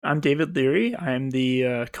I'm David Leary. I'm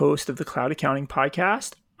the co-host of the Cloud Accounting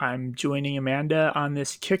Podcast. I'm joining Amanda on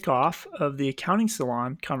this kickoff of the Accounting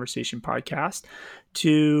Salon Conversation Podcast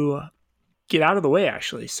to get out of the way,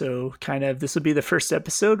 actually. So this will be the first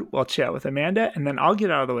episode. We'll chat with Amanda, and then I'll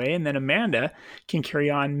get out of the way, and then Amanda can carry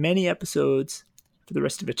on many episodes for the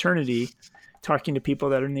rest of eternity talking to people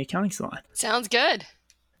that are in the accounting salon. Sounds good.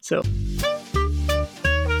 So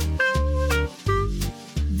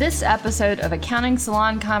this episode of Accounting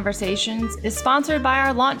Salon Conversations is sponsored by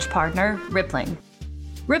our launch partner, Rippling.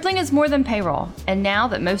 Rippling is more than payroll, and now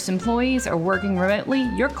that most employees are working remotely,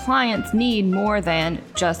 your clients need more than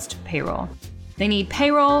just payroll. They need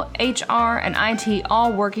payroll, HR, and IT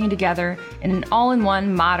all working together in an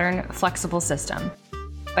all-in-one, modern, flexible system.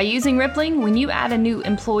 By using Rippling, when you add a new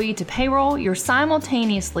employee to payroll, you're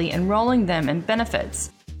simultaneously enrolling them in benefits,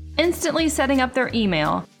 instantly setting up their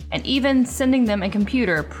email, and even sending them a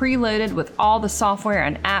computer preloaded with all the software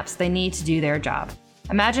and apps they need to do their job.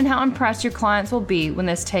 Imagine how impressed your clients will be when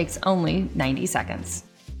this takes only 90 seconds.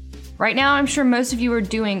 Right now, I'm sure most of you are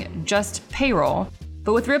doing just payroll,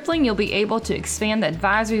 but with Rippling, you'll be able to expand the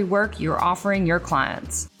advisory work you're offering your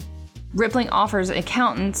clients. Rippling offers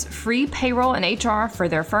accountants free payroll and HR for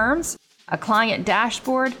their firms, a client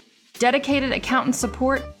dashboard, dedicated accountant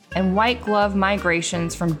support, and white glove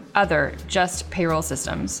migrations from other just payroll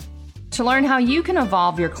systems. To learn how you can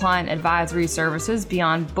evolve your client advisory services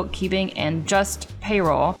beyond bookkeeping and just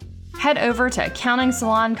payroll, head over to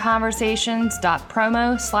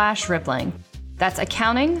accountingsalonconversations.promo/rippling. That's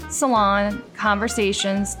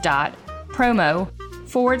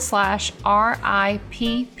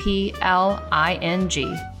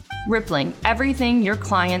accountingsalonconversations.promo/RIPPLING. Rippling, everything your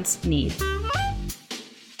clients need.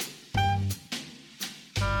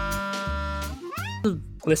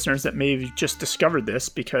 listeners that may have just discovered this,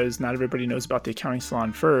 because not everybody knows about the accounting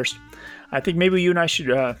salon first, I think maybe you and I should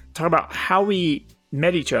talk about how we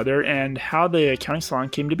met each other and how the accounting salon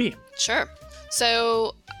came to be. Sure.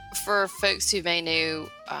 So for folks who may know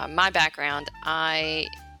my background, I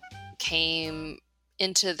came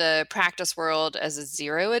into the practice world as a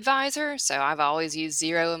Xero advisor. So I've always used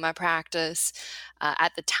Xero in my practice.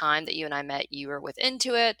 At the time that you and I met, you were with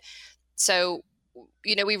Intuit. So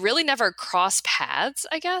we really never crossed paths,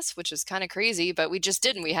 I guess, which is kind of crazy, but we just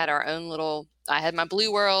didn't. We had our own little, I had my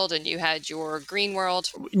blue world and you had your green world.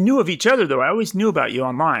 We knew of each other, though. I always knew about you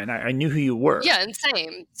online. I knew who you were. Yeah, and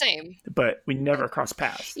same. But we never crossed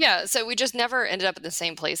paths. Yeah, so we just never ended up at the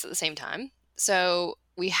same place at the same time. So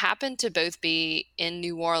we happened to both be in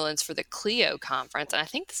New Orleans for the Clio conference, and I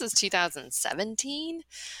think this is 2017.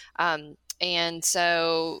 And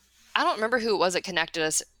so I don't remember who it was that connected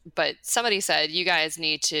us, but somebody said, you guys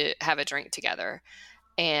need to have a drink together.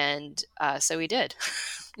 And so we did.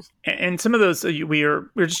 And some of those, we were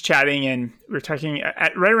just chatting, and we were talking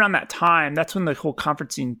right around that time. That's when the whole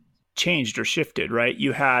conferencing changed or shifted, right?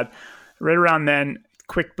 You had right around then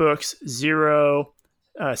QuickBooks, Xero,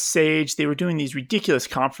 Sage. They were doing these ridiculous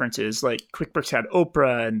conferences. Like QuickBooks had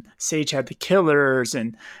Oprah, and Sage had the Killers,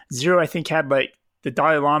 and Xero, I think, had like the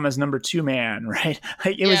Dalai Lama's number 2 man, right?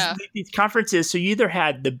 Like it was these conferences. So you either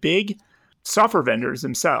had the big software vendors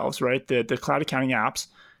themselves, right? The cloud accounting apps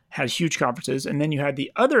had huge conferences. And then you had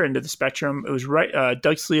the other end of the spectrum. It was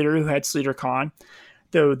Doug Sleater, who had SleaterCon.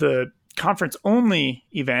 The conference only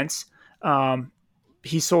events,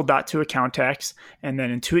 he sold that to Accountex, and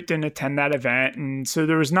then Intuit didn't attend that event. And so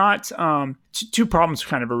there was not, two problems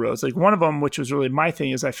kind of arose. Like one of them, which was really my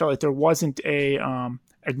thing, is I felt like there wasn't a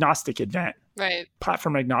agnostic event. Right.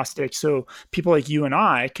 Platform agnostic. So people like you and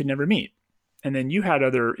I could never meet. And then you had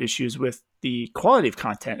other issues with the quality of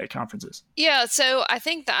content at conferences. Yeah. So I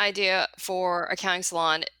think the idea for Accounting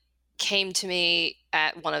Salon came to me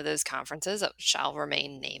at one of those conferences that shall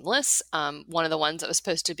remain nameless. One of the ones that was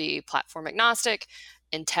supposed to be platform agnostic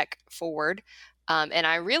and tech forward. And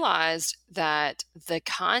I realized that the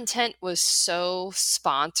content was so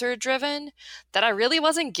sponsor driven that I really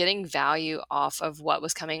wasn't getting value off of what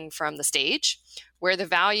was coming from the stage. Where the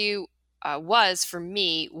value was for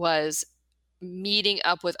me was meeting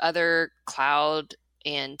up with other cloud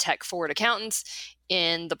and tech forward accountants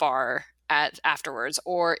in the bar afterwards,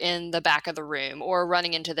 or in the back of the room, or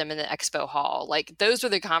running into them in the expo hall. Like those were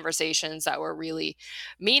the conversations that were really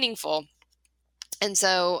meaningful. And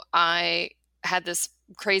so I had this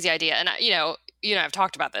crazy idea, and I've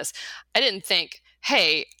talked about this. I didn't think,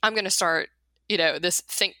 hey, I'm going to start, this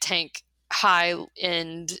think tank, high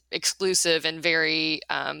end, exclusive, and very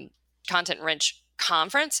content rich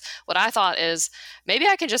conference, what I thought is maybe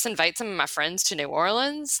I can just invite some of my friends to New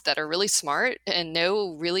Orleans that are really smart and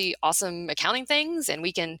know really awesome accounting things, and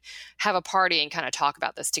we can have a party and kind of talk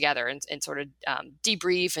about this together and sort of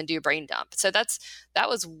debrief and do a brain dump. So that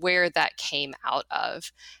was where that came out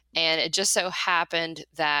of. And it just so happened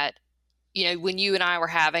that, when you and I were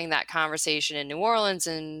having that conversation in New Orleans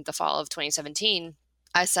in the fall of 2017,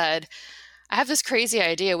 I said, I have this crazy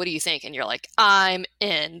idea. What do you think? And you're like, I'm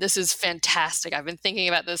in. This is fantastic. I've been thinking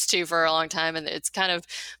about this too for a long time. And it's kind of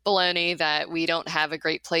baloney that we don't have a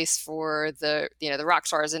great place for the rock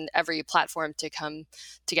stars in every platform to come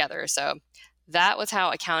together. So that was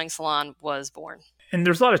how Accounting Salon was born. And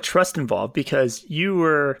there's a lot of trust involved because you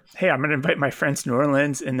were, hey, I'm going to invite my friends to New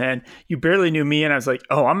Orleans. And then you barely knew me. And I was like,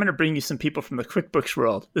 oh, I'm going to bring you some people from the QuickBooks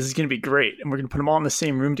world. This is going to be great. And we're going to put them all in the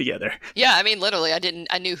same room together. Yeah. I mean, literally,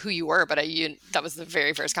 I knew who you were, but that was the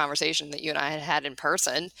very first conversation that you and I had in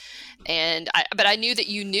person. But I knew that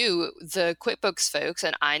you knew the QuickBooks folks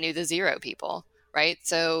and I knew the Xero people, right?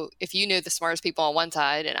 So if you knew the smartest people on one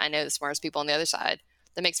side and I know the smartest people on the other side,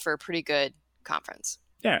 that makes for a pretty good conference.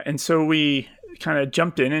 Yeah. And so we kind of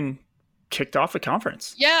jumped in and kicked off a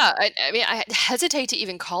conference. Yeah. I mean, I hesitate to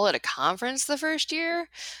even call it a conference the first year.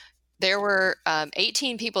 There were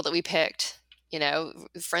 18 people that we picked,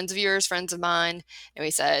 friends of yours, friends of mine. And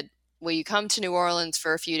we said, will you come to New Orleans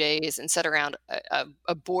for a few days and sit around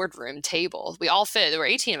a boardroom table? We all fit. There were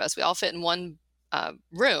 18 of us. We all fit in one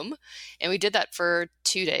room. And we did that for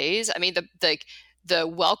 2 days. I mean, the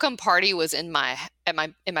welcome party was in my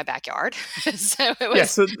backyard. So it was. Yeah,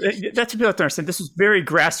 so that's what people have to understand. This was very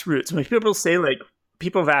grassroots. When people say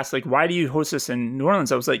people have asked why do you host this in New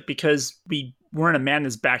Orleans? I was like, because we were in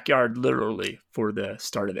Amanda's backyard literally for the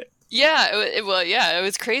start of it. Yeah, it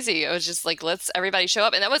was crazy. It was just like, let's everybody show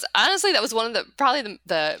up. And that was one of probably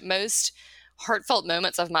the most heartfelt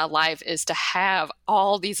moments of my life, is to have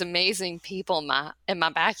all these amazing people in my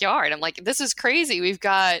backyard. I'm like, this is crazy. We've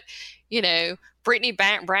got, Brittany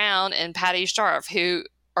Brown and Patty Starff, who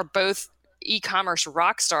are both e-commerce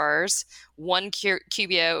rock stars, one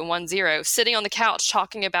QBO and one Xero, sitting on the couch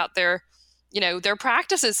talking about their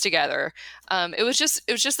practices together. It was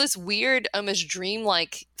just this weird, almost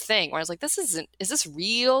dreamlike thing where I was like, is this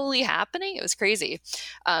really happening? It was crazy.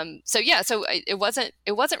 So it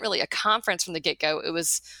wasn't really a conference from the get-go. It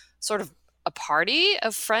was sort of a party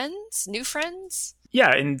of friends, new friends. Yeah.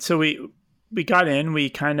 And so we got in,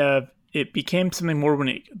 it became something more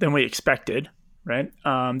than we expected, right?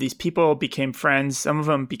 These people became friends. Some of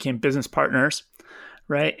them became business partners,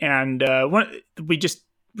 right? And we just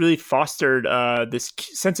really fostered this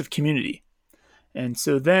sense of community. And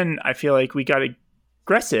so then I feel like we got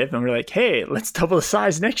aggressive and we're like, hey, let's double the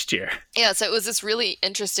size next year. Yeah, so it was this really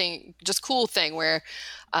interesting, just cool thing where,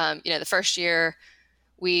 the first year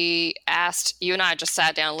we asked, you and I just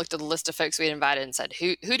sat down, looked at the list of folks we had invited and said,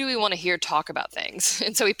 who do we want to hear talk about things?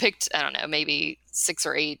 And so we picked, I don't know, maybe 6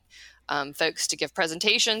 or 8 folks to give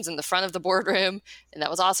presentations in the front of the boardroom. And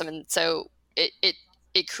that was awesome. And so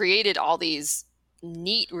it created all these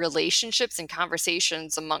neat relationships and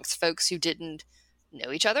conversations amongst folks who didn't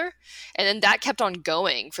know each other. And then that kept on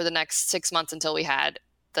going for the next 6 months until we had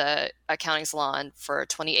the Accounting Salon for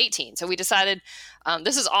 2018. So we decided,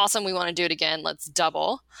 this is awesome. We want to do it again. Let's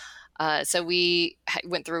double. So we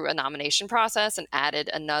went through a nomination process and added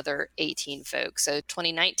another 18 folks. So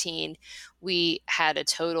 2019, we had a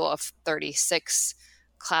total of 36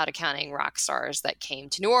 cloud accounting rock stars that came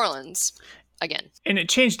to New Orleans again. And it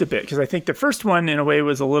changed a bit because I think the first one in a way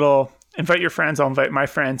was a little invite your friends, I'll invite my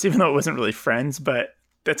friends, even though it wasn't really friends, but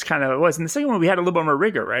that's kind of what it was. And the second one, we had a little bit more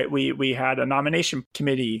rigor, right? We had a nomination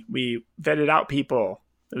committee. We vetted out people.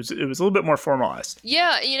 It was a little bit more formalized.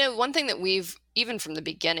 Yeah. One thing that we've, even from the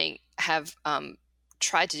beginning, have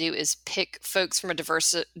tried to do is pick folks from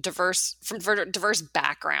diverse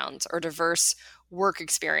backgrounds or diverse work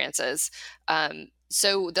experiences.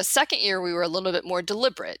 So the second year, we were a little bit more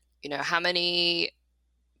deliberate. How many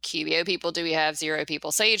QBO people do we have? Xero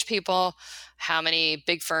people, Sage people? How many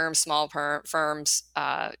big firms, small firms,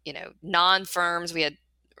 non-firms? We had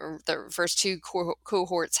the first 2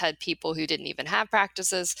 cohorts had people who didn't even have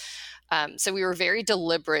practices. So we were very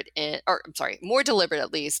deliberate more deliberate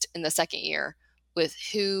at least in the second year with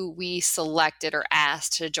who we selected or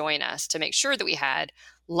asked to join us to make sure that we had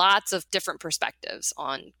lots of different perspectives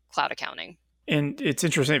on cloud accounting. And it's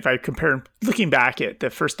interesting if I compare, looking back at the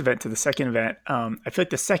first event to the second event, I feel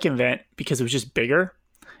like the second event, because it was just bigger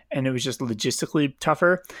and it was just logistically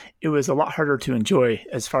tougher, it was a lot harder to enjoy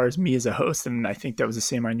as far as me as a host. And I think that was the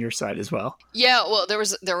same on your side as well. Yeah, well,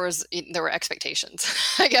 there were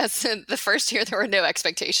expectations. I guess in the first year there were no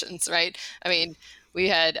expectations, right? I mean, we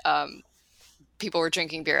had people were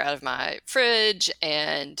drinking beer out of my fridge,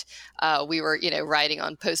 and we were, writing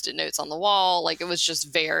on Post-it notes on the wall. Like, it was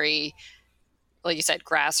just very, like you said,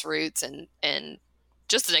 grassroots and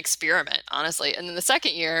just an experiment, honestly. And then the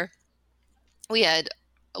second year, we had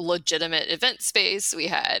a legitimate event space. We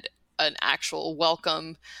had an actual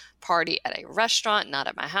welcome party at a restaurant, not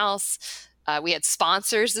at my house. We had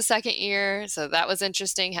sponsors the second year, so that was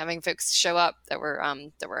interesting, having folks show up that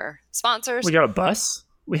were sponsors. We got a bus.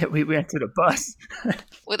 We rented a bus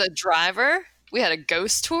with a driver. We had a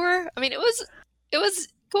ghost tour. I mean, it was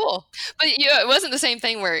cool, but it wasn't the same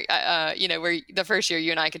thing where where the first year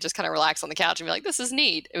you and I could just kind of relax on the couch and be like, this is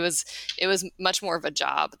neat. It was much more of a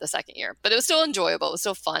job the second year, but it was still enjoyable. It was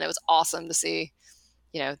still fun. It was awesome to see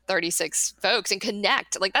 36 folks and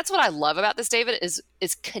connect. Like, that's what I love about this, David, is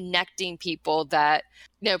connecting people that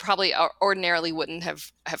probably ordinarily wouldn't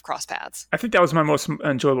have crossed paths. I think that was my most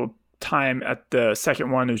enjoyable time at the second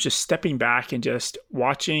one. It was just stepping back and just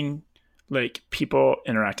watching like people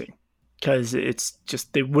interacting, because it's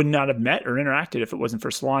just, they would not have met or interacted if it wasn't for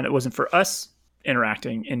Salon. It wasn't for us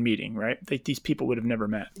interacting and meeting, right? These people would have never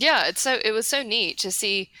met. Yeah, it was so neat to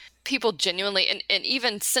see people genuinely, and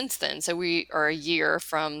even since then, so we are a year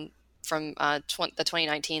from the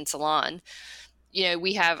 2019 Salon,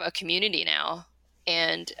 we have a community now.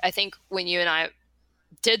 And I think when you and I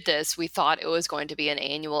did this, we thought it was going to be an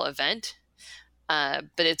annual event, but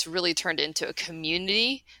it's really turned into a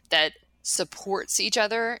community that supports each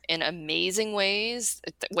other in amazing ways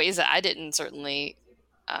that I didn't certainly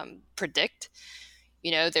predict.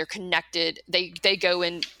 They're connected. They go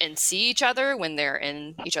in and see each other when they're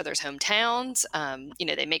in each other's hometowns.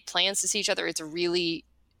 They make plans to see each other. It's a really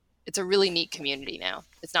neat community now.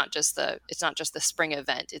 It's not just the spring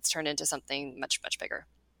event. It's turned into something much, much bigger.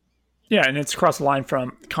 Yeah, and it's across the line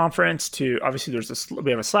from conference to, obviously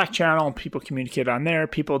we have a Slack channel. People communicate on there.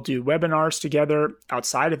 People do webinars together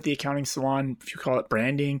outside of the accounting salon, if you call it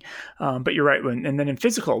branding. But you're right. And then in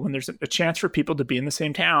physical, when there's a chance for people to be in the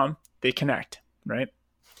same town, they connect, right?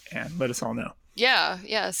 And let us all know.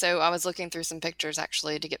 Yeah. So I was looking through some pictures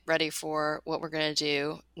actually to get ready for what we're going to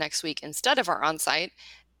do next week instead of our on-site.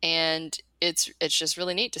 And it's just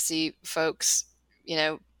really neat to see folks,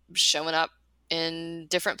 showing up in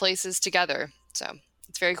different places together. So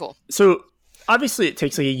it's very cool. So obviously it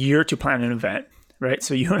takes like a year to plan an event, right?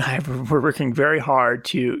 So you and I were working very hard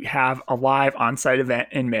to have a live on-site event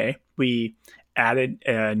in May. We added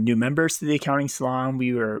new members to the accounting salon.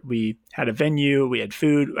 We had a venue, we had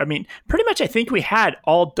food. I mean, pretty much I think we had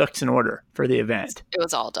all ducks in order for the event. It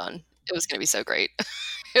was all done. It was going to be so great.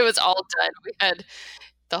 It was all done. We had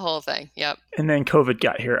the whole thing. Yep. And then COVID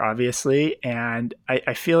got here, obviously. And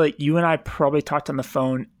I feel like you and I probably talked on the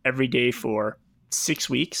phone every day for 6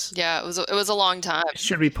 weeks. Yeah, it was a long time.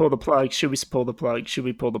 Should we pull the plug? Should we pull the plug? Should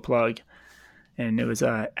we pull the plug? And it was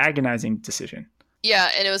an agonizing decision. Yeah.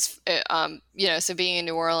 And it was, so being in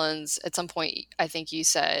New Orleans, at some point, I think you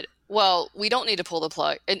said, well, we don't need to pull the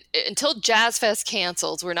plug. And until Jazz Fest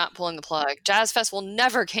cancels, we're not pulling the plug. Jazz Fest will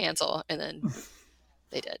never cancel. And then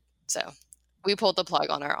they did. So we pulled the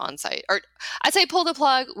plug on our on-site. Or I'd say pull the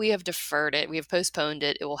plug. We have deferred it. We have postponed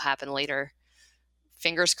it. It will happen later.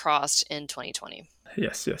 Fingers crossed in 2020.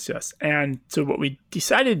 Yes. And so what we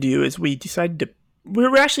decided to do is we're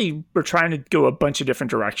trying to go a bunch of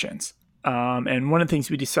different directions. And one of the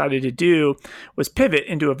things we decided to do was pivot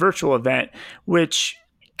into a virtual event, which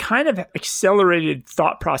kind of accelerated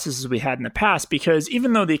thought processes we had in the past, because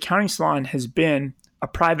even though the accounting salon has been a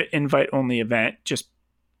private invite-only event, just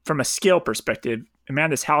from a scale perspective,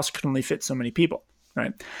 Amanda's house could only fit so many people,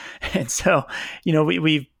 right? And so,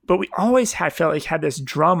 we always felt like had this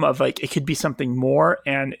drum of like, it could be something more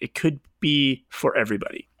and it could be for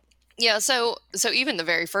everybody. Yeah. So even the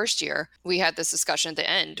very first year, we had this discussion at the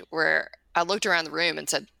end where I looked around the room and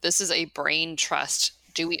said, this is a brain trust.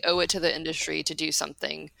 Do we owe it to the industry to do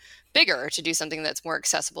something bigger, to do something that's more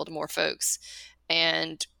accessible to more folks?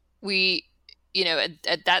 And we,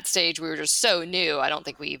 at that stage, we were just so new. I don't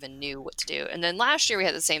think we even knew what to do. And then last year we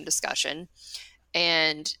had the same discussion,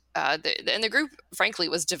 and the group, frankly,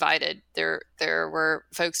 was divided. There were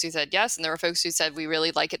folks who said yes, and there were folks who said we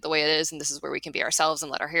really like it the way it is, and this is where we can be ourselves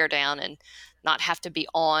and let our hair down and not have to be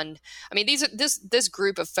on. I mean, this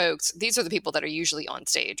group of folks, these are the people that are usually on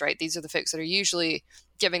stage, right? These are the folks that are usually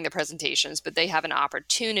giving the presentations, but they have an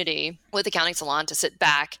opportunity with Accounting Salon to sit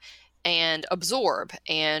back and absorb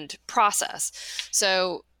and process.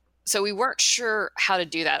 So we weren't sure how to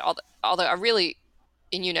do that. Although I really,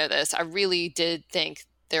 and you know this, I really did think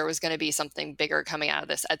there was going to be something bigger coming out of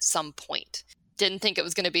this at some point. Didn't think it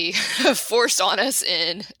was going to be forced on us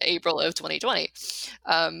in April of 2020.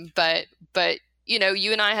 But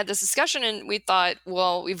you and I had this discussion and we thought,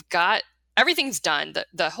 well, everything's done.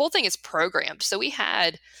 The whole thing is programmed. So we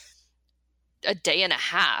had a day and a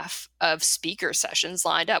half of speaker sessions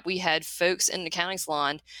lined up. We had folks in the Accounting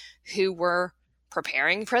Salon who were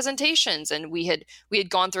preparing presentations, and we had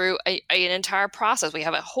gone through an entire process. We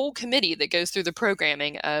have a whole committee that goes through the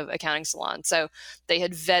programming of Accounting Salon. So they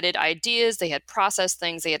had vetted ideas, they had processed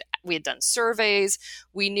things, we had done surveys.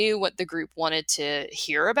 We knew what the group wanted to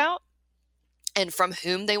hear about and from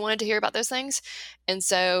whom they wanted to hear about those things. And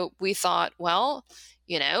so we thought, well,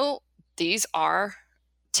 these are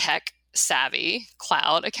tech savvy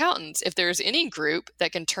cloud accountants. If there's any group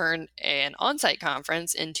that can turn an on-site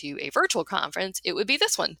conference into a virtual conference, it would be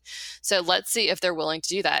this one. So let's see if they're willing to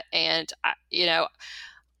do that. And I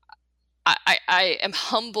am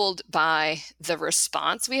humbled by the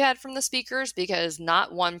response we had from the speakers, because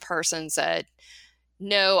not one person said,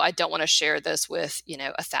 no, I don't want to share this with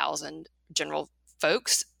 1,000 general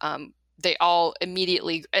folks. They all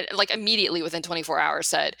immediately within 24 hours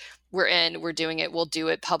said, we're doing it, we'll do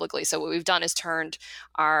it publicly. So what we've done is turned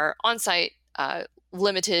our on-site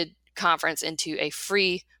limited conference into a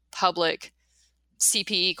free, public,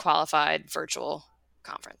 CPE qualified virtual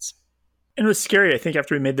conference. And it was scary, I think,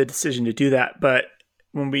 after we made the decision to do that. But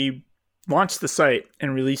when we launched the site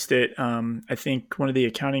and released it, I think one of the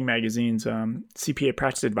accounting magazines, CPA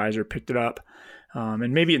Practice Advisor, picked it up.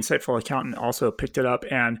 And maybe Insightful Accountant also picked it up.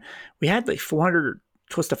 And we had like 400,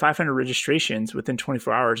 close to 500 registrations within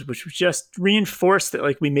 24 hours, which just reinforced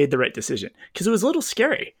that we made the right decision, because it was a little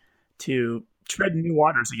scary to tread new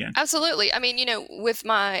waters again. Absolutely. I mean, with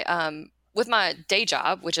my day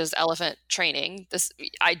job, which is Elephant Training,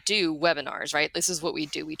 I do webinars, right? This is what we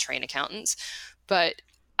do. We train accountants, but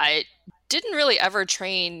I didn't really ever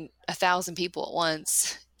train 1,000 people at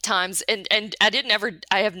once. And I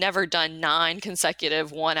have never done 9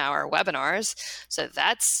 consecutive 1-hour webinars. So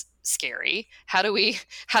that's scary. How do we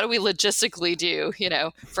logistically do,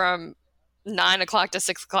 from 9 o'clock to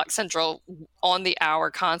 6 o'clock Central on the hour,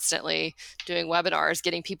 constantly doing webinars,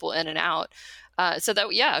 getting people in and out. So that,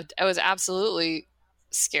 it was absolutely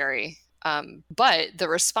scary. But the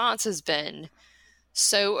response has been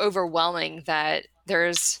so overwhelming that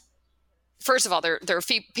first of all, there are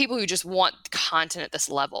people who just want content at this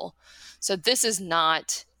level. So this is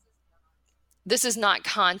not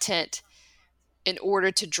content in order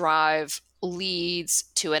to drive leads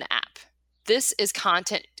to an app. This is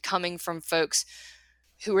content coming from folks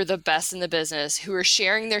who are the best in the business, who are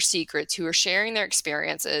sharing their secrets, who are sharing their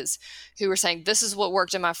experiences, who are saying, this is what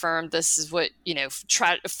worked in my firm, this is what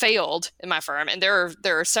failed in my firm. And there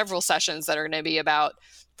are several sessions that are going to be about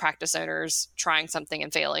practice owners trying something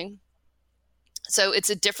and failing. So it's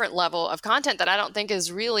a different level of content that I don't think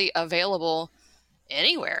is really available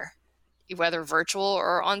anywhere, whether virtual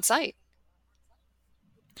or on site.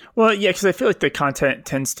 Well, yeah, because I feel like the content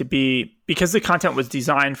tends to be, because the content was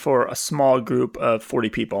designed for a small group of 40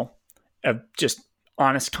 people, of just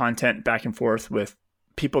honest content back and forth with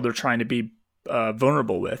people they're trying to be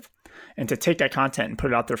vulnerable with. And to take that content and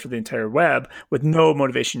put it out there for the entire web with no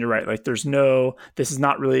motivation to write, this is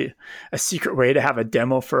not really a secret way to have a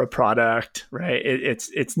demo for a product, right?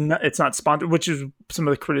 It's not sponsored, which is some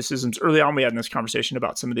of the criticisms early on we had in this conversation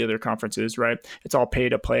about some of the other conferences, right? It's all pay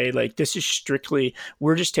to play. This is strictly,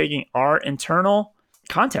 we're just taking our internal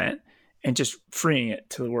content and just freeing it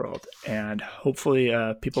to the world. And hopefully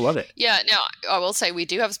people love it. Yeah, now I will say we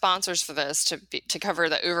do have sponsors for this to cover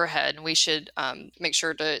the overhead. And we should make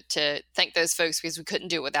sure to thank those folks, because we couldn't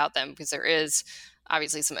do it without them, because there is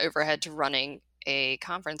obviously some overhead to running a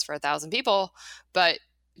conference for 1,000 people. But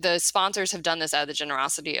the sponsors have done this out of the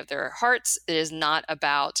generosity of their hearts. It is not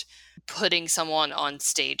about putting someone on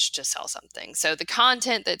stage to sell something. So the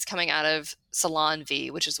content that's coming out of Salon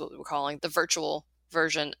V, which is what we're calling the virtual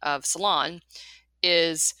version of Salon,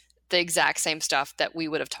 is the exact same stuff that we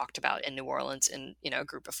would have talked about in New Orleans in a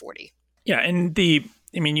group of 40. Yeah, and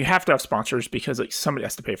you have to have sponsors, because somebody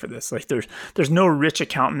has to pay for this. There's no rich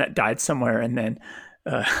accountant that died somewhere and then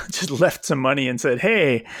just left some money and said,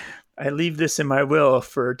 "Hey, I leave this in my will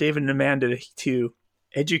for David and Amanda to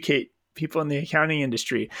educate people in the accounting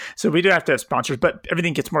industry." So we do have to have sponsors, but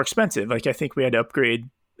everything gets more expensive. I think we had to upgrade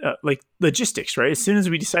logistics, right? As soon as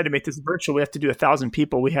we decided to make this virtual, we have to do 1,000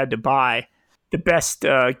 people. We had to buy the best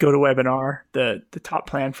GoToWebinar, the top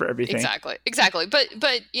plan for everything. Exactly. But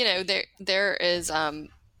there is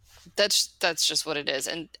that's just what it is,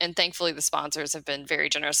 and thankfully the sponsors have been very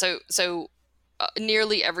generous. So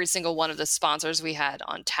nearly every single one of the sponsors we had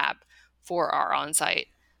on tap for our on-site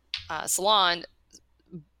salon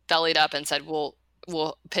bellied up and said, we'll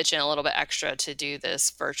pitch in a little bit extra to do this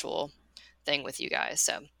virtual thing with you guys.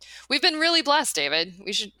 So we've been really blessed, David.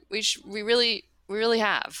 We really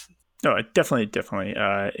have. No, definitely.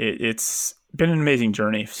 It's been an amazing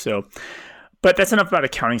journey. So, but that's enough about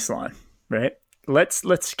Accounting Salon, right?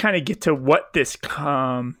 Let's kind of get to what this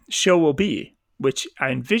show will be, which I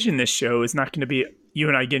envision this show is not going to be you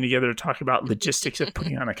and I getting together to talk about logistics of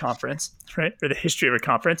putting on a conference, right? Or the history of a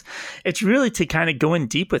conference. It's really to kind of go in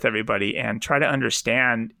deep with everybody and try to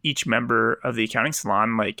understand each member of the Accounting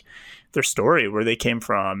Salon, like their story, where they came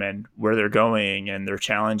from and where they're going and their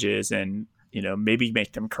challenges, and, you know, maybe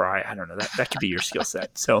make them cry. I don't know. That could be your skill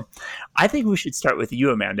set. So I think we should start with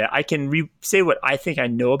you, Amanda. I can say what I think I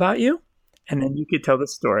know about you, and then you could tell the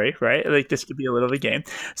story, right? Like this could be a little of a game.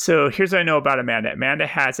 So here's what I know about Amanda. Amanda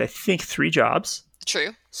has, I think, 3 jobs. True.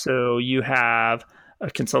 So you have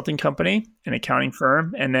a consulting company, an accounting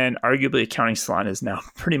firm, and then arguably Accounting Salon is now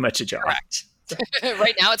pretty much a job. Correct.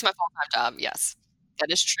 Right now it's my full-time job. Yes,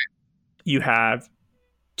 that is true. You have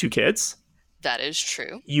 2 kids. That is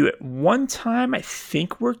true. You at one time, I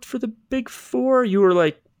think, worked for the Big Four. You were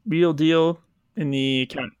like real deal in the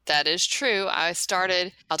accounting. That is true. I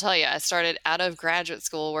started out of graduate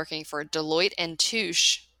school working for Deloitte and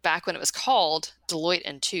Touche back when it was called Deloitte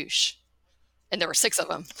and Touche. And there were 6 of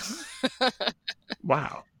them.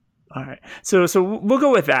 Wow. All right. So we'll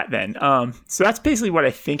go with that then. So that's basically what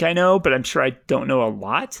I think I know, but I'm sure I don't know a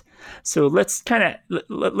lot. So let's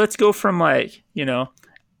let's go from, like, you know,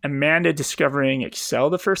 Amanda discovering Excel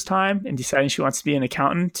the first time and deciding she wants to be an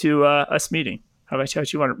accountant to us meeting. How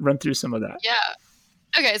about you want to run through some of that?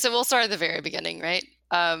 Yeah. Okay. So we'll start at the very beginning, right?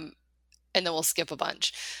 And then we'll skip a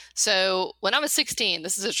bunch. So when I was 16,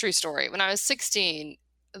 this is a true story. When I was 16,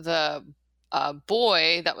 the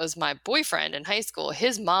boy that was my boyfriend in high school,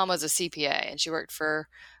 his mom was a CPA and she worked for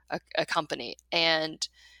a company. And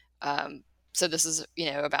so this is,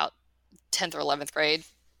 you know, about 10th or 11th grade.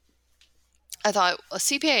 I thought, a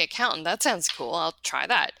CPA accountant, that sounds cool. I'll try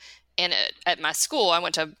that. And at my school, I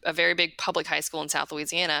went to a very big public high school in South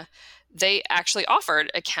Louisiana. They actually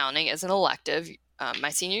offered accounting as an elective my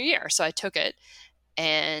senior year. So I took it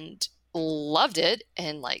and loved it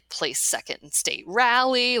and like placed second in state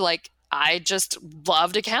rally. Like, I just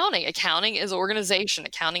loved accounting. Accounting is organization.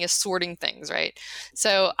 Accounting is sorting things, right?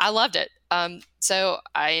 So I loved it. So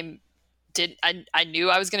I knew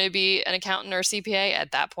I was going to be an accountant or a CPA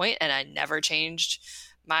at that point, and I never changed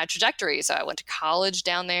my trajectory. So I went to college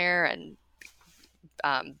down there and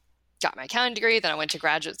got my accounting degree. Then I went to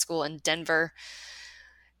graduate school in Denver.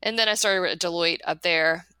 And then I started at Deloitte up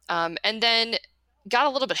there. And then got a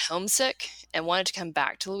little bit homesick and wanted to come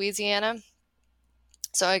back to Louisiana.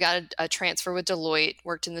 So I got a transfer with Deloitte,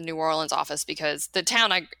 worked in the New Orleans office because the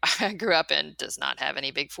town I grew up in does not have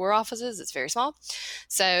any Big Four offices. It's very small.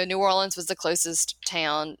 So New Orleans was the closest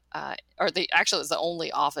town, actually it was the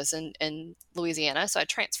only office in Louisiana. So I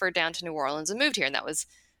transferred down to New Orleans and moved here. And that was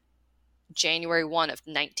January 1 of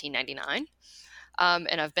 1999.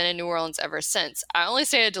 And I've been in New Orleans ever since. I only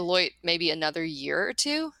stayed at Deloitte maybe another year or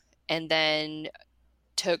 2, and then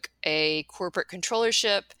took a corporate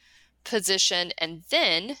controllership position, and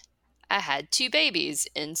then I had 2 babies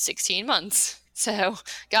in 16 months. So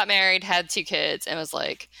got married, had 2 kids, and was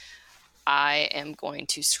like, I am going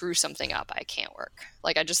to screw something up. I can't work.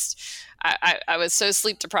 Like I was so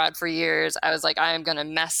sleep deprived for years. I was like, I am going to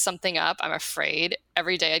mess something up. I'm afraid.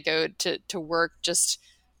 Every day I'd go to work just,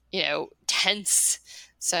 tense.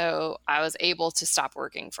 So I was able to stop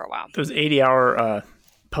working for a while. Those 80-hour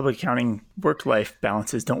public accounting work-life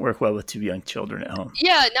balances don't work well with 2 young children at home.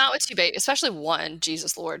 Yeah, not with 2 babies, especially one.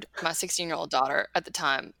 Jesus Lord, my 16-year-old daughter at the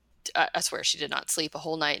time, I swear she did not sleep a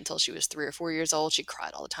whole night until she was 3 or 4 years old. She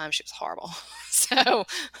cried all the time. She was horrible. So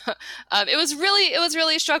it was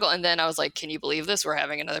really a struggle. And then I was like, can you believe this? We're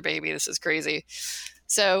having another baby. This is crazy.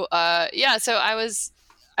 So so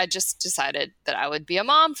I just decided that I would be a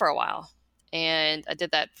mom for a while. And I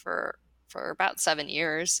did that for about 7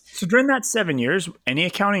 years. So during that 7 years, any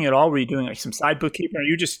accounting at all? Were you doing like some side bookkeeping, or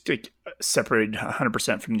you just like separated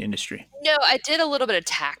 100% from the industry? No, I did a little bit of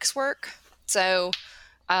tax work. So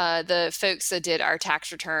the folks that did our tax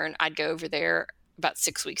return, I'd go over there about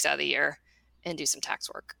 6 weeks out of the year and do some tax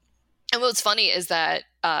work. And what's funny is that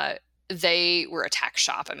they were a tax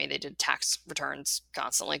shop. I mean, they did tax returns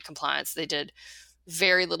constantly, compliance. They did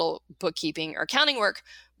very little bookkeeping or accounting work.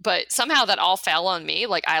 But somehow that all fell on me.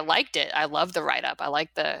 Like, I liked it. I loved the write-up. I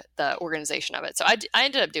liked the organization of it. So I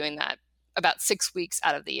ended up doing that about 6 weeks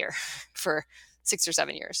out of the year for 6 or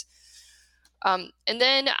 7 years. And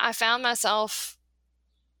then I found myself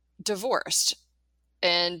divorced.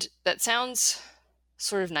 And that sounds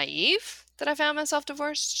sort of naive that I found myself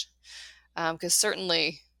divorced. Because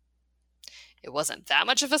certainly It wasn't that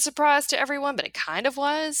much of a surprise to everyone, but it kind of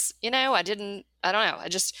was. I don't know.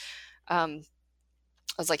 I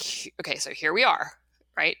was like, okay, so here we are,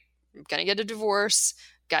 right? I'm going to get a divorce,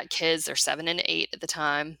 got kids, they're 7 and 8 at the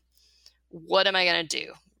time. What am I going to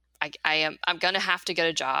do? I'm going to have to get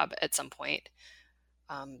a job at some point.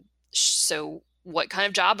 So what kind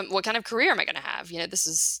of job, what kind of career am I going to have? This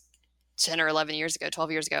is 10 or 11 years ago,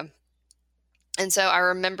 12 years ago. And so I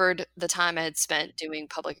remembered the time I had spent doing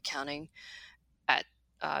public accounting at,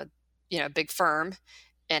 a big firm,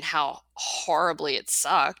 and how horribly it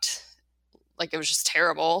sucked. Like, it was just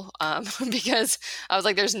terrible, because I was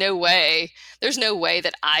like, there's no way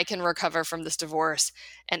that I can recover from this divorce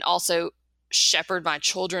and also shepherd my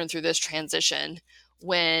children through this transition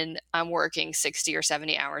when I'm working 60 or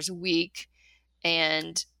 70 hours a week.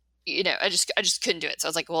 And, I just couldn't do it. So I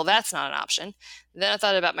was like, well, that's not an option. Then I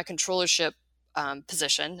thought about my controllership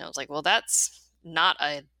position. I was like, well, that's not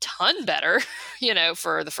a ton better,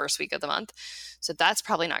 for the first week of the month. So that's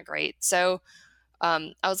probably not great. So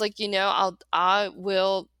I was like, I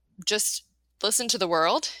will just listen to the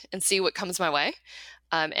world and see what comes my way.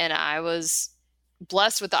 And I was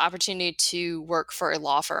blessed with the opportunity to work for a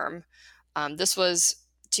law firm. This was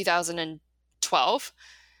 2012,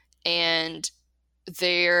 and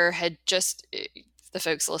there had just, the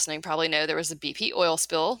folks listening probably know, there was a BP oil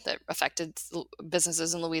spill that affected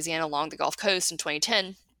businesses in Louisiana along the Gulf Coast in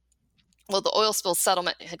 2010. Well, the oil spill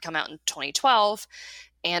settlement had come out in 2012,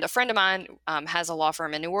 and a friend of mine has a law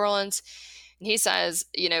firm in New Orleans. And he says,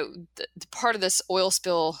 the part of this oil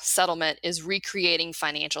spill settlement is recreating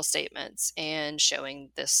financial statements and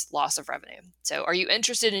showing this loss of revenue. So are you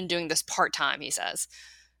interested in doing this part-time? He says.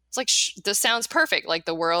 It's like, this sounds perfect. Like,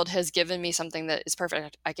 the world has given me something that is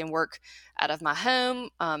perfect. I can work out of my home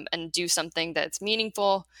and do something that's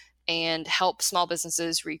meaningful and help small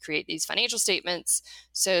businesses recreate these financial statements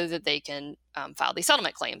so that they can file these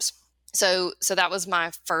settlement claims. So that was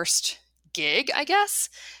my first gig, I guess,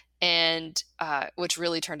 and which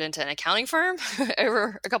really turned into an accounting firm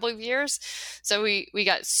over a couple of years. So we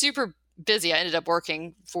got super busy. I ended up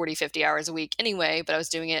working 40, 50 hours a week anyway, but I was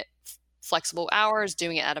doing it flexible hours,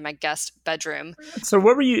 doing it out of my guest bedroom. So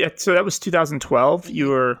what were you, so that was 2012. You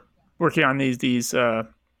were working on these it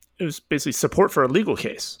was basically support for a legal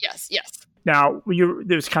case. Yes. Now,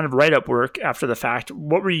 there was kind of write-up work after the fact.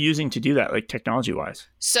 What were you using to do that, like technology-wise?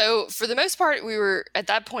 So for the most part, we were at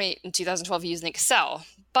that point in 2012 using Excel.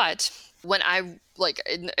 But when I,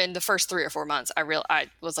 in the first 3 or 4 months, I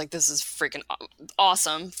was like, this is freaking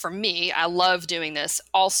awesome for me. I love doing this.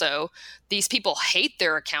 Also, these people hate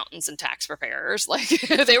their accountants and tax preparers. Like,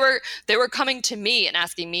 they were coming to me and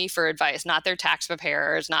asking me for advice, not their tax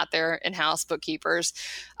preparers, not their in-house bookkeepers.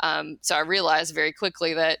 So I realized very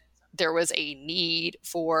quickly that there was a need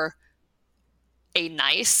for a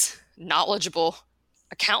nice, knowledgeable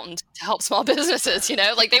accountant to help small businesses.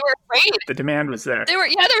 Like, they were afraid. The demand was there. There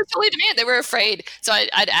was totally demand. They were afraid. So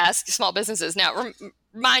I'd ask small businesses. Now,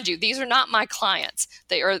 mind you, these are not my clients.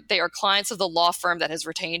 They are clients of the law firm that has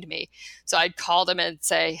retained me. So I'd call them and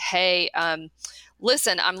say, hey,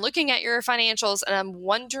 listen, I'm looking at your financials and I'm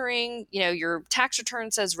wondering, your tax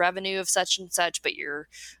return says revenue of such and such, but your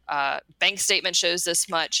bank statement shows this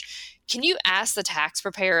much. Can you ask the tax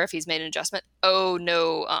preparer if he's made an adjustment? Oh,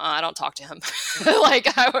 no, I don't talk to him.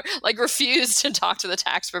 I refused to talk to the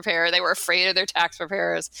tax preparer. They were afraid of their tax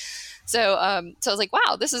preparers. So I was like,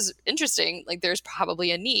 wow, this is interesting. Like, there's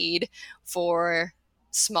probably a need for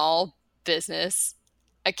small business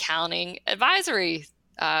accounting advisory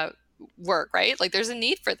work, right? Like, there's a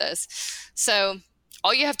need for this. So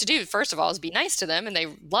all you have to do, first of all, is be nice to them and they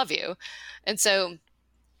love you. And so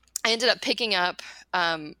I ended up picking up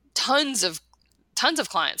tons of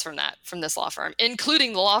clients from this law firm,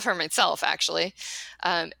 including the law firm itself, actually.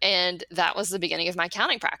 And that was the beginning of my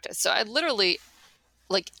accounting practice. So I literally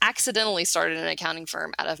accidentally started an accounting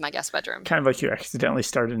firm out of my guest bedroom. Kind of like you accidentally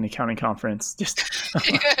started an accounting conference. Just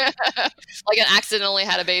like I accidentally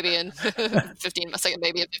had a baby in 15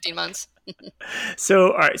 months.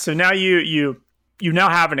 So, all right. So now you now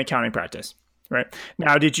have an accounting practice. Right.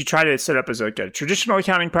 Now, did you try to set up as a traditional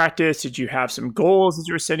accounting practice? Did you have some goals as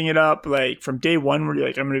you were setting it up? Like, from day one, were you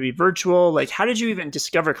like, I'm going to be virtual? Like, how did you even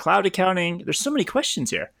discover cloud accounting? There's so many questions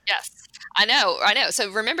here. Yes, I know. So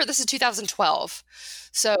remember, this is 2012.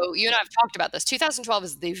 So you and I have talked about this. 2012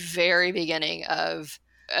 is the very beginning of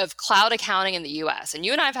cloud accounting in the U.S. And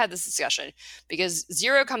you and I have had this discussion because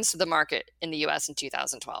Xero comes to the market in the U.S. in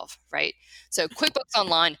 2012, right? So QuickBooks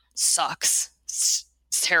Online sucks. It's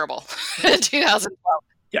terrible in 2012.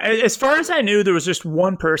 Yeah, as far as I knew, there was just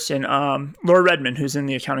one person, Laura Redmond, who's in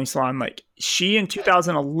the accounting salon. Like, she in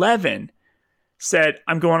 2011 said,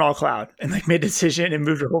 I'm going all cloud, and like made a decision and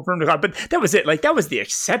moved her whole firm to cloud. But that was it. Like that was the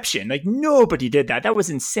exception. Like nobody did that. That was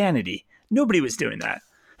insanity. Nobody was doing that.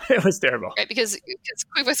 It was terrible. Right, because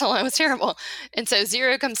QuickBooks Online was terrible. And so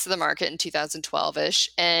Xero comes to the market in 2012-ish.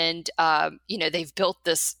 And, they've built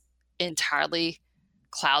this entirely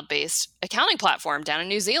cloud-based accounting platform down in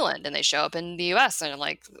New Zealand. And they show up in the US and I'm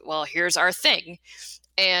like, well, here's our thing.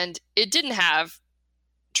 And it didn't have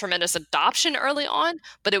tremendous adoption early on,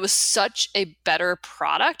 but it was such a better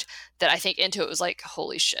product that I think Intuit was like,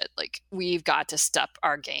 holy shit, like we've got to step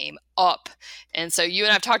our game up. And so you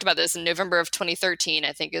and I've talked about this in November of 2013,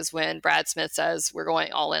 I think is when Brad Smith says we're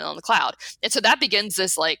going all in on the cloud. And so that begins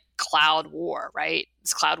this like cloud war, right?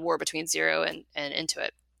 This cloud war between Xero and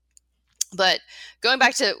Intuit. But going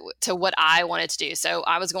back to what I wanted to do. So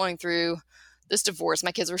I was going through this divorce.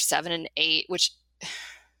 My kids were 7 and 8, which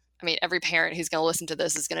I mean, every parent who's going to listen to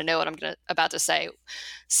this is going to know what I'm about to say.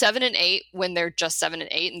 7 and 8, when they're just 7 and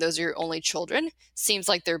 8 and those are your only children, seems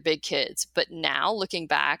like they're big kids. But now looking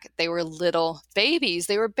back, they were little babies.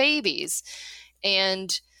 They were babies.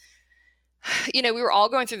 And, we were all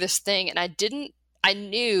going through this thing and I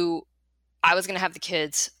knew I was going to have the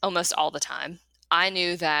kids almost all the time. I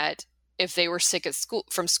knew that if they were sick at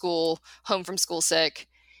school, home from school sick,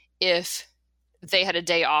 if they had a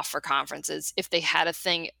day off for conferences, if they had a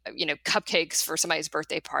thing, cupcakes for somebody's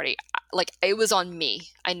birthday party, like it was on me.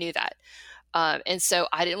 I knew that. And so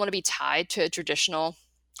I didn't want to be tied to a traditional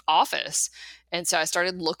office. And so I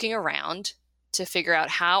started looking around to figure out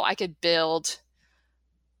how I could build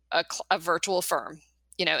a virtual firm,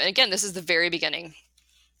 and again, this is the very beginning.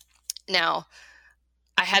 Now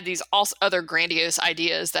I had these other grandiose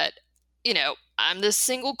ideas that, I'm this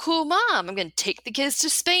single cool mom. I'm going to take the kids to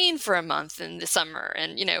Spain for a month in the summer.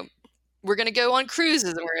 And, we're going to go on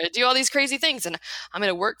cruises and we're going to do all these crazy things. And I'm going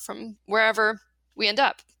to work from wherever we end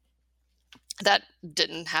up. That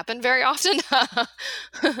didn't happen very often.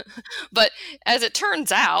 But as it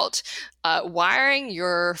turns out, wiring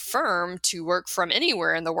your firm to work from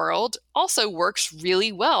anywhere in the world also works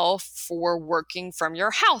really well for working from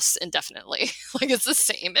your house indefinitely. Like it's the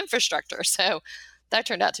same infrastructure. So that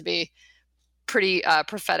turned out to be pretty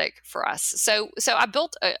prophetic for us. So I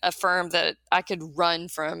built a firm that I could run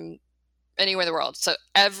from anywhere in the world. So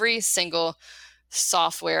every single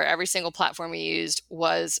software, every single platform we used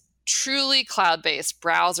was truly cloud-based,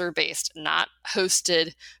 browser-based, not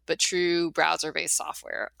hosted, but true browser-based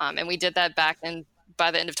software. And we did that by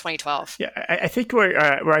the end of 2012. Yeah, I think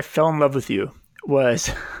where I fell in love with you was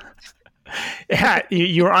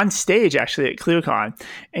you were on stage actually at ClioCon,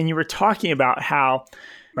 and you were talking about how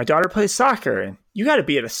my daughter plays soccer, and you got to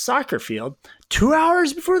be at a soccer field 2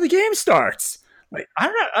 hours before the game starts. Like, I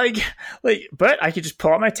don't know, but I could just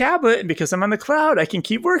pull out my tablet, and because I'm on the cloud, I can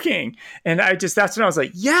keep working. And that's when I was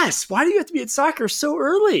like, yes, why do you have to be at soccer so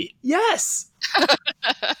early? Yes.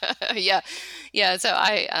 Yeah. So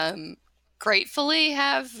I gratefully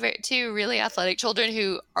have 2 really athletic children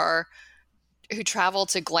who travel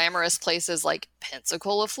to glamorous places like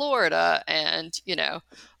Pensacola, Florida, and,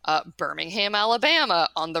 Birmingham, Alabama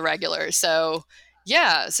on the regular. So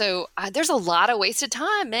yeah, there's a lot of wasted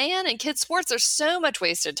time, man. In kids sports, there's so much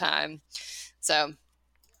wasted time. So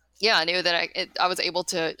yeah, I knew that I've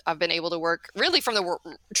been able to work really from the world.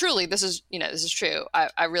 Truly, this is true.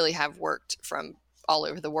 I really have worked from all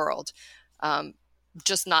over the world.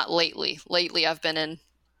 Just not lately. Lately, I've been in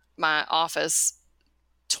my office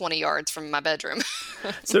 20 yards from my bedroom.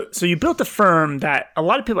 So you built a firm that a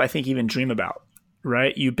lot of people, I think, even dream about,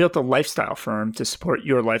 right? You built a lifestyle firm to support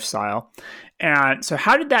your lifestyle. And so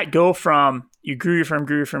how did that go from you grew your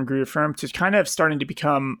firm to kind of starting to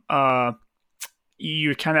become,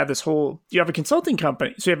 you kind of have you have a consulting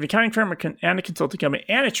company. So you have an accounting firm and a consulting company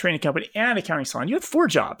and a training company and an accounting salon. You have 4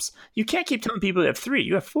 jobs. You can't keep telling people you have 3.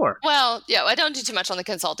 You have 4. Well, yeah, I don't do too much on the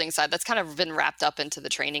consulting side. That's kind of been wrapped up into the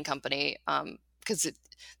training company because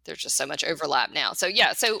there's just so much overlap now. So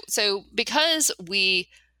yeah, so because we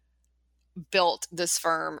built this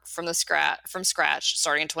firm from scratch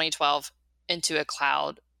starting in 2012 into a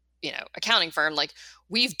cloud, accounting firm, like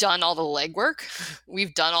we've done all the legwork,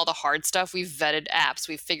 we've done all the hard stuff, we've vetted apps,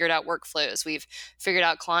 we've figured out workflows, we've figured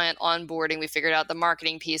out client onboarding, we figured out the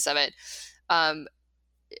marketing piece of it.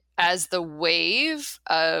 As the wave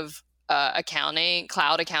of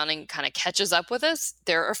cloud accounting kind of catches up with us,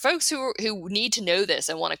 there are folks who need to know this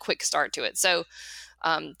and want a quick start to it. So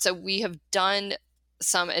we have done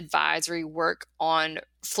some advisory work on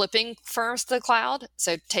flipping firms to the cloud.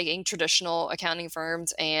 So taking traditional accounting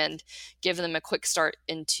firms and giving them a quick start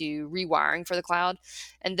into rewiring for the cloud.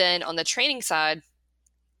 And then on the training side,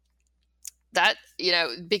 that,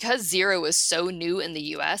 because zero was so new in the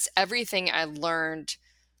US, everything I learned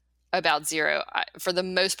about zero, I, for the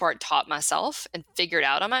most part, taught myself and figured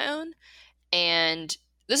out on my own. And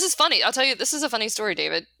this is funny. I'll tell you, this is a funny story,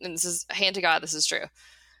 David. And this is, hand to God, this is true.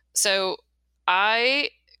 So I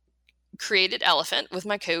created Elephant with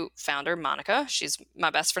my co-founder, Monica. She's my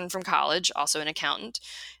best friend from college, also an accountant.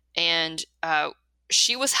 And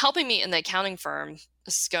she was helping me in the accounting firm.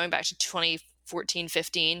 This is going back to 2014,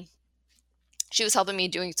 15. She was helping me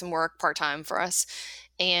doing some work part-time for us.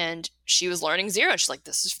 And she was learning zero. She's like,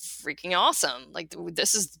 this is freaking awesome. Like,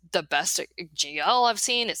 this is the best GL I've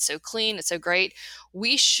seen. It's so clean. It's so great.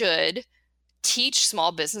 We should teach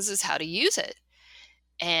small businesses how to use it.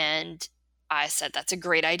 And I said, that's a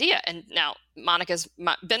great idea. And now Monica's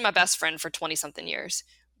been my best friend for 20 something years.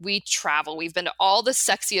 We travel. We've been to all the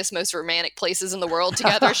sexiest, most romantic places in the world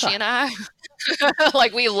together, she and I.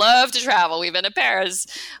 Like, we love to travel. We've been to Paris,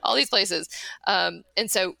 all these places. And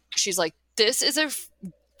so she's like, this is a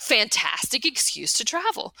fantastic excuse to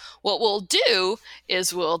travel. What we'll do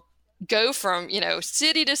is we'll go from,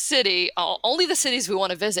 city to city, only the cities we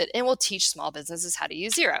want to visit, and we'll teach small businesses how to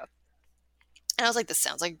use zero. And I was like, this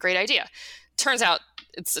sounds like a great idea. Turns out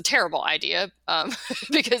it's a terrible idea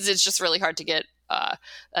because it's just really hard to get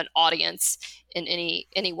an audience in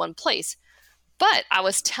any one place. But I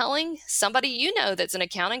was telling somebody that's an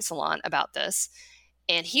accounting salon about this,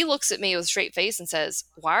 and he looks at me with a straight face and says,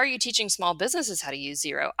 why are you teaching small businesses how to use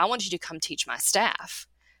zero? I want you to come teach my staff.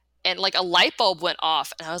 And like a light bulb went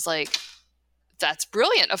off, and I was like, that's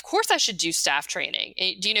brilliant. Of course I should do staff training.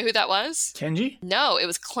 Do you know who that was? Kenji? No, it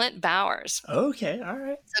was Clint Bowers. Okay, all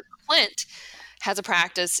right. So Clint has a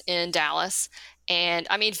practice in Dallas. And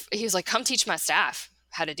I mean, he was like, come teach my staff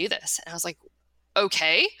how to do this. And I was like,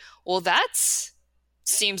 okay, well,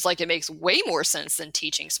 seems like it makes way more sense than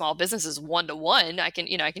teaching small businesses one-to-one. I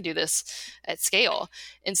can do this at scale.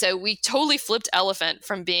 And so we totally flipped Elephant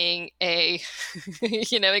from being a,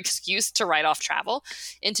 excuse to write off travel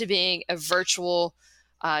into being a virtual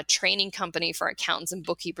training company for accountants and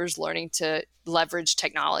bookkeepers learning to leverage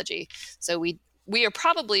technology. So we are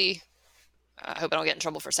probably, I hope I don't get in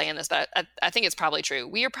trouble for saying this, but I think it's probably true.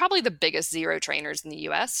 We are probably the biggest zero trainers in the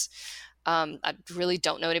US. I really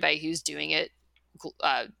don't know anybody who's doing it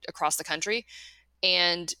across the country,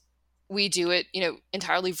 and we do it,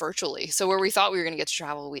 entirely virtually. So where we thought we were going to get to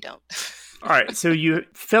travel, we don't. All right. So you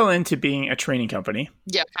fell into being a training company.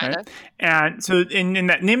 Yeah, kind of. And so in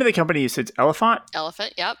that name of the company, you said Elephant?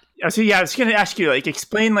 Elephant, yep. So yeah, I was going to ask you,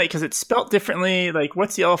 explain, because it's spelt differently.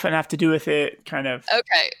 What's the elephant have to do with it? Kind of.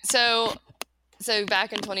 Okay. So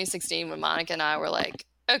back in 2016, when Monica and I were like,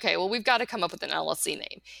 okay, well, we've got to come up with an LLC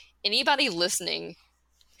name. Anybody listening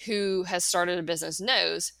who has started a business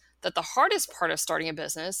knows that the hardest part of starting a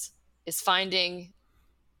business is finding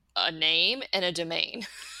a name and a domain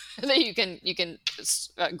that you can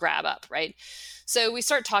grab up, right? So we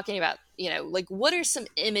start talking about, what are some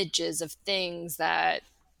images of things that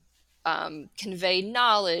convey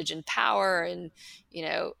knowledge and power and,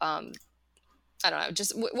 I don't know,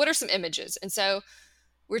 just what are some images? And so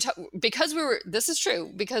because we were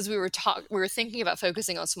thinking about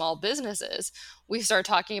focusing on small businesses, we started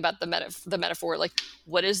talking about the metaphor, like,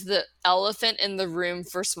 what is the elephant in the room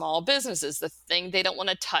for small businesses? The thing they don't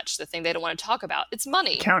want to touch, the thing they don't want to talk about. It's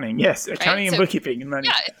money. Accounting, yes. Accounting and bookkeeping and money.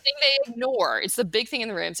 Yeah, it's the thing they ignore. It's the big thing in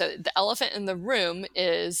the room. So the elephant in the room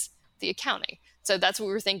is the accounting. So that's what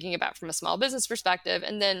we were thinking about from a small business perspective.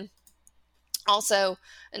 And then also,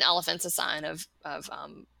 an elephant's a sign of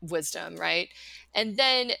wisdom, right? And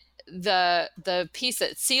then the piece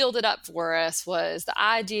that sealed it up for us was the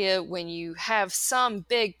idea when you have some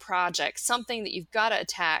big project, something that you've got to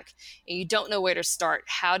attack, and you don't know where to start.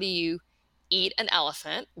 How do you eat an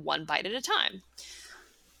elephant one bite at a time?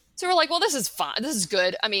 So we're like, well, this is fine. This is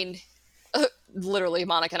good. I mean, literally,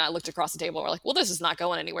 Monica and I looked across the table and we're like, well, this is not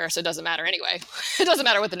going anywhere, so it doesn't matter anyway. It doesn't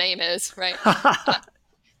matter what the name is, right?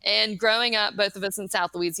 And growing up, both of us in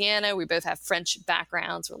South Louisiana, we both have French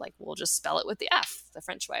backgrounds. We're like, we'll just spell it with the F, the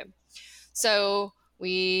French way. So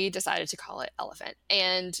we decided to call it Elephant.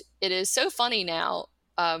 And it is so funny now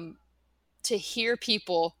to hear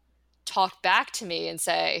people talk back to me and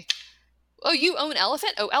say, oh, you own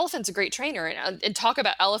Elephant? Oh, Elephant's a great trainer. And talk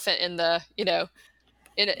about Elephant in the,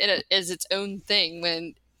 as its own thing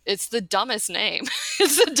when it's the dumbest name.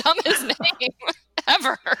 It's the dumbest name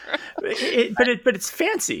ever. But it's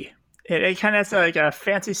fancy. It kind of has a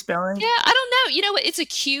fancy spelling. Yeah, I don't know. You know what? It's a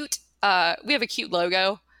cute. We have a cute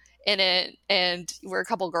logo, in it, and we're a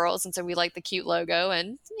couple girls, and so we like the cute logo,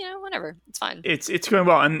 and whatever, it's fine. It's going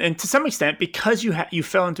well, and to some extent, because you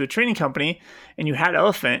fell into a training company and you had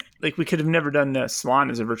Elephant, like we could have never done the salon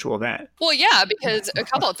as a virtual event. Well, yeah, because a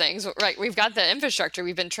couple of things, right? We've got the infrastructure.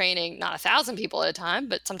 We've been training not 1,000 people at a time,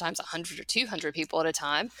 but sometimes 100 or 200 people at a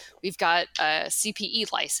time. We've got a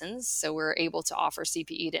CPE license, so we're able to offer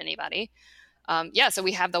CPE to anybody. So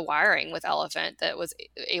we have the wiring with Elephant that was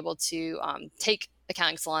able to take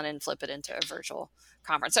Accounting Salon and flip it into a virtual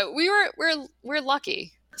conference. So we're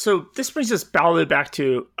lucky. So this brings us all the way back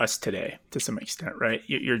to us today, to some extent, right?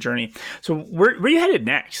 Your journey. So where are you headed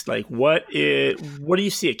next? Like, what do you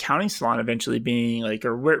see Accounting Salon eventually being like,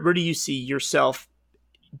 or where do you see yourself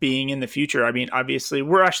being in the future? I mean, obviously,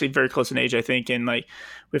 we're actually very close in age, I think, and like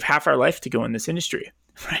we have half our life to go in this industry,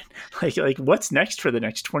 right? Like what's next for the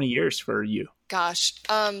next 20 years for you? Gosh,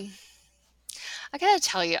 I gotta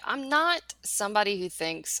tell you, I'm not somebody who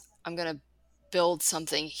thinks I'm gonna build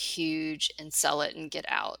something huge and sell it and get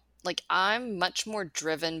out. Like, I'm much more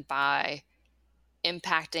driven by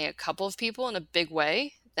impacting a couple of people in a big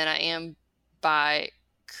way than I am by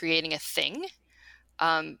creating a thing.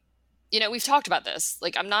 We've talked about this.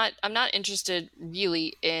 Like, I'm not interested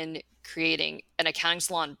really in creating an accounting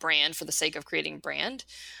salon brand for the sake of creating brand.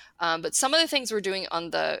 But some of the things we're doing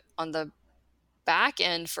on the back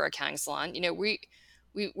end for Accounting Salon,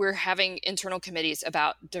 we're having internal committees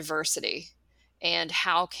about diversity and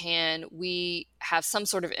how can we have some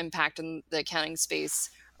sort of impact in the accounting space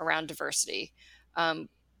around diversity.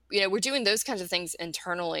 We're doing those kinds of things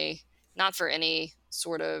internally, not for any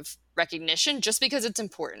sort of recognition, just because it's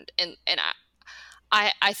important. And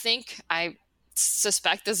I think, I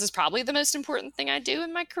suspect this is probably the most important thing I do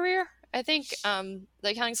in my career. I think the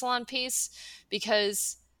Accounting Salon piece,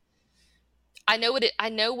 because I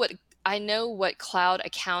know what cloud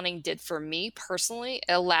accounting did for me personally.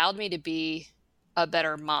 It allowed me to be a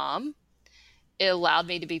better mom. It allowed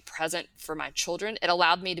me to be present for my children. It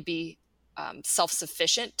allowed me to be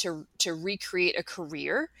self-sufficient, to recreate a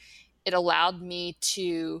career. It allowed me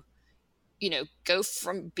to, go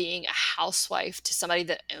from being a housewife to somebody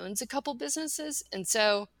that owns a couple businesses. And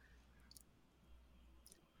so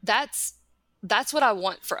that's what I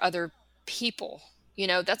want for other people.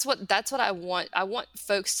 That's what I want. I want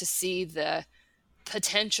folks to see the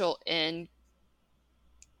potential in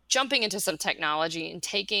jumping into some technology and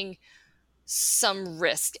taking some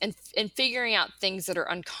risk and figuring out things that are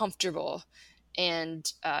uncomfortable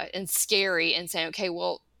and scary, and saying, okay,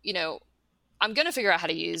 well, I'm going to figure out how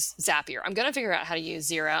to use Zapier. I'm going to figure out how to use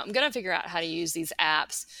Xero. I'm going to figure out how to use these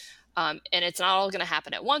apps. And it's not all going to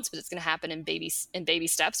happen at once, but it's going to happen in baby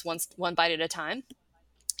steps, one bite at a time.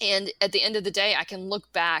 And at the end of the day, I can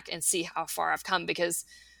look back and see how far I've come, because,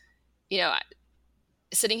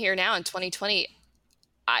 sitting here now in 2020,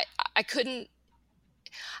 I couldn't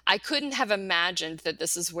have imagined that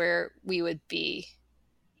this is where we would be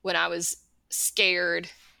when I was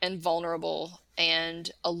scared and vulnerable and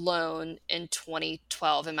alone in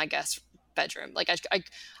 2012 in my guest bedroom. Like I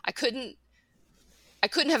couldn't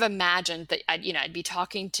have imagined that I'd be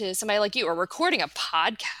talking to somebody like you or recording a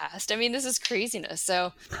podcast. I mean, this is craziness.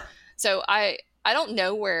 So I don't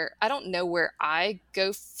know where I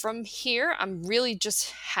go from here. I'm really just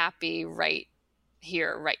happy right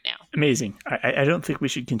here, right now. Amazing. I don't think we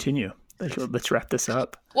should continue. Let's wrap this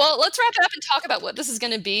up. Well, let's wrap it up and talk about what this is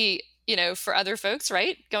going to be, for other folks,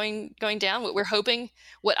 right? Going down,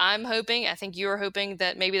 what I'm hoping, I think you're hoping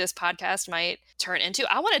that maybe this podcast might turn into.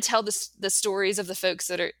 I want to tell the stories of the folks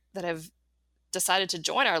that have decided to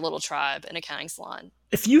join our little tribe in Accounting Salon.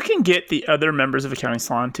 If you can get the other members of Accounting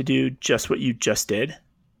Salon to do just what you just did,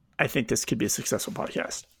 I think this could be a successful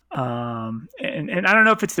podcast. And I don't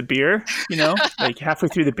know if it's the beer, like halfway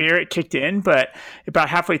through the beer, it kicked in, but about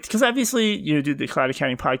halfway, because obviously you do the Cloud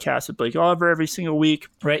Accounting podcast with Blake Oliver every single week,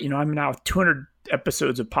 right? I'm now 200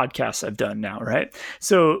 episodes of podcasts I've done now, right?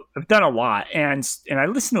 So I've done a lot, and I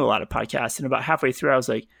listen to a lot of podcasts, and about halfway through, I was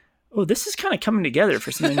like, oh, this is kind of coming together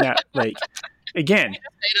for something that, like, again,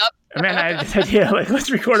 I had this idea, like,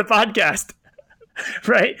 let's record a podcast.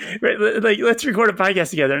 Right. Like, let's record a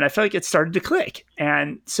podcast together. And I felt like it started to click.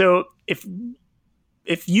 And so if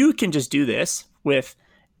you can just do this with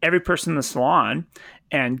every person in the salon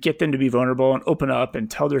and get them to be vulnerable and open up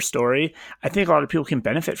and tell their story, I think a lot of people can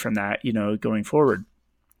benefit from that, going forward.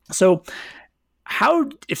 So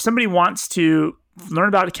if somebody wants to learn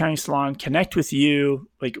about Accounting Salon, connect with you,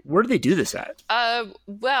 like, where do they do this at?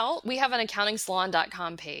 Well, we have an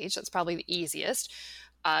accountingsalon.com page. That's probably the easiest.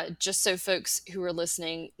 Just so folks who are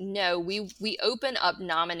listening know, we open up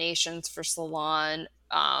nominations for Salon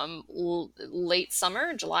late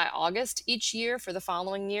summer, July, August each year for the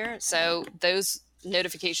following year. So those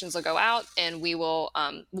notifications will go out, and we'll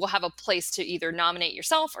have a place to either nominate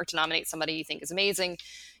yourself or to nominate somebody you think is amazing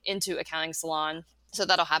into Accounting Salon. So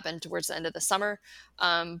that'll happen towards the end of the summer.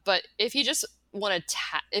 But if you just want to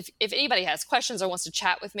if anybody has questions or wants to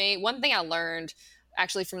chat with me, one thing I learned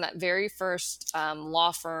actually from that very first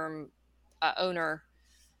law firm owner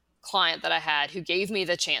client that I had, who gave me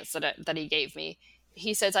the chance that he gave me,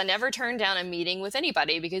 he says, I never turn down a meeting with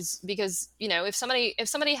anybody because if somebody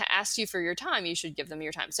asks you for your time, you should give them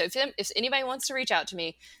your time. So if anybody wants to reach out to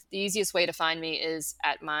me, the easiest way to find me is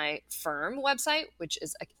at my firm website, which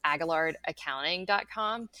is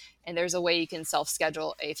aguilaraccounting.com. And there's a way you can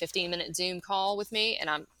self-schedule a 15-minute Zoom call with me. And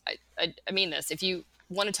I mean this, if you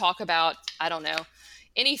want to talk about, I don't know,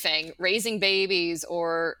 anything, raising babies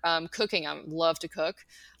or cooking, I love to cook.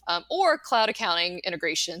 Or cloud accounting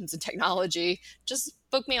integrations and technology, just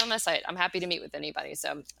book me on my site. I'm happy to meet with anybody.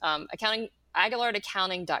 So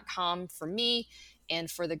aguilaraccounting.com for me,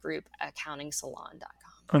 and for the group, accountingsalon.com.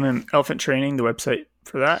 And then Elephant Training, the website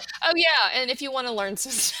for that. Oh, yeah. And if you want to learn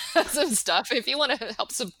some stuff, if you want to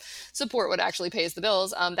help support what actually pays the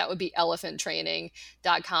bills, that would be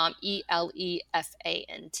elephanttraining.com,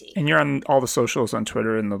 ELEFANT. And you're on all the socials on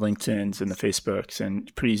Twitter and the LinkedIns and the Facebooks,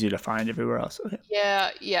 and pretty easy to find everywhere else. Okay.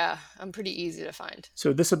 Yeah. I'm pretty easy to find.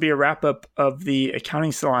 So this will be a wrap up of the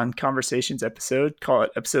Accounting Salon Conversations episode. Call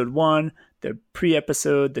it episode 1. The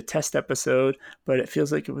pre-episode, the test episode, but it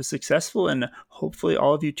feels like it was successful, and hopefully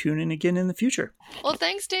all of you tune in again in the future. Well,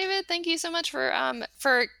 thanks, David. Thank you so much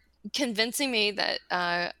for convincing me that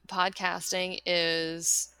podcasting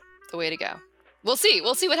is the way to go. We'll see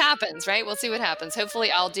what happens, right? We'll see what happens.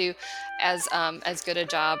 Hopefully I'll do as good a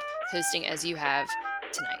job hosting as you have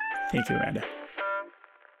tonight. Thank you, Amanda.